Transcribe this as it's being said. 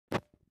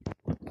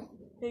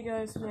Hey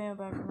guys, today I'm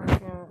back from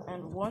America,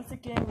 and once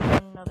again we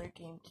got another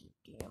GameCube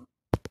game.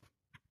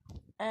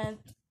 And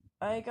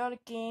I got a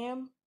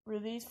game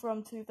released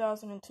from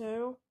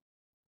 2002.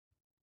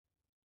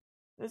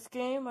 This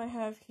game I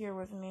have here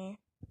with me.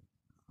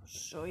 I'll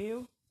show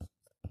you.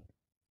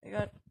 I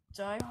got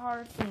Die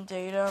Hard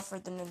Vendetta for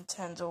the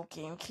Nintendo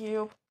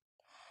GameCube.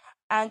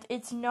 And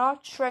it's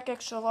not Shrek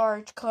Extra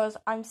Large, because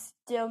I'm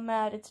still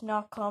mad it's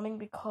not coming,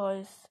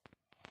 because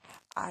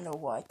I know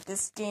what.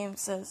 This game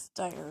says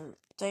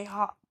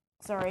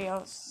Sorry,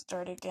 I'll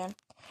start again.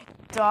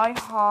 Die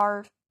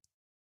Hard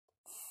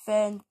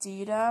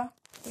Vendetta.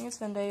 I think it's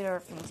Vendetta or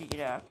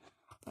Vendetta.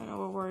 I don't know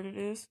what word it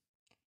is.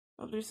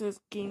 Oh, there says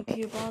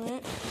GameCube on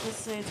it.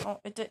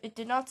 It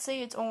did not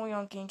say it's only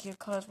on GameCube,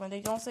 because when they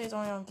don't say it's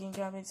only on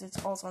GameCube, it means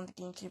it's also on the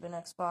GameCube and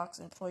Xbox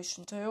and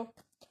PlayStation 2.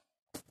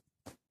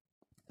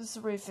 This is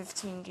a Rated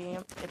 15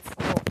 game. It's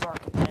a little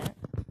dark again.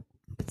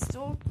 It's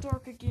still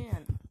dark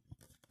again.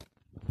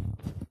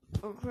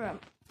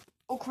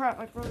 Oh crap,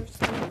 my brother's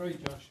coming.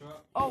 Right,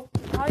 Joshua. Oh,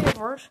 hi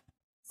Edward.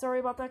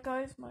 Sorry about that,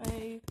 guys.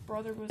 My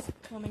brother was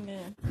coming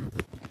in.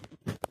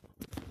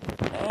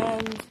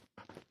 And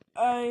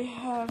I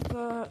have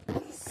the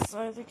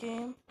side of the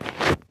game.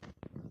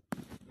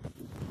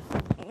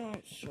 Let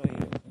me show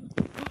you.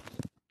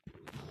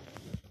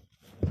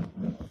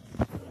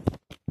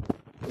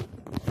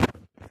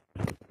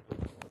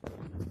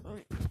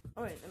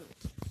 Wait,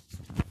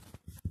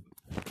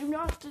 do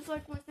not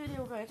dislike my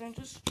video, guys. I'm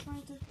just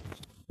trying to,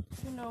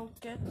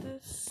 get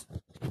this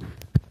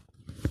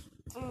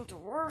thing to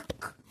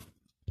work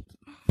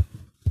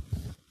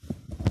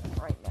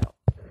right now.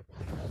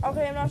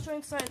 Okay, I'm not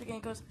showing the side of the game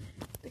because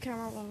the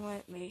camera won't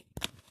let me.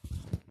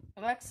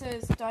 Alex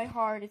says Die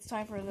Hard, it's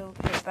time for a little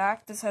bit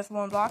back. This has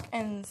 1 block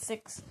and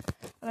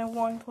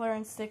 1 player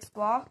and 6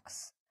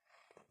 blocks.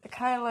 I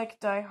kind of like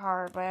Die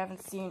Hard, but I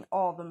haven't seen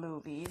all the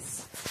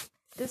movies.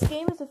 This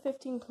game is a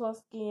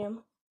 15+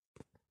 game.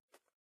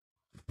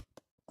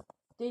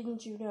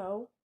 Didn't you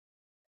know?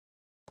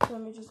 So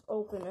let me just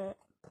open it.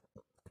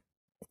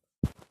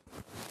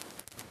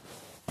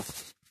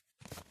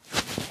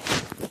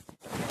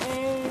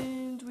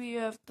 And we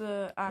have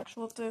the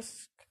actual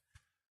disc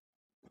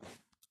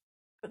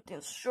with the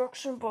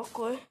instruction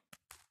booklet.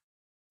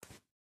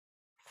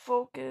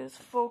 Focus,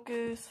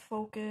 focus,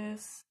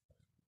 focus.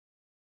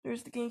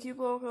 There's the GameCube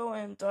logo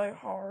and Die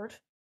Hard.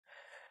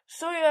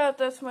 So yeah,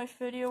 that's my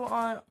video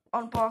on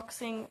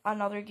unboxing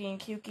another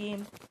GameCube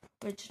game,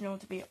 which is known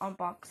to be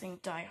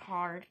unboxing Die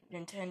Hard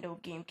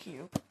Nintendo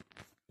GameCube.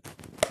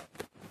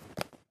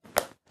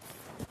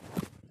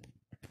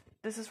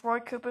 This is Roy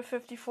Cooper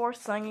 54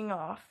 signing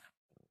off.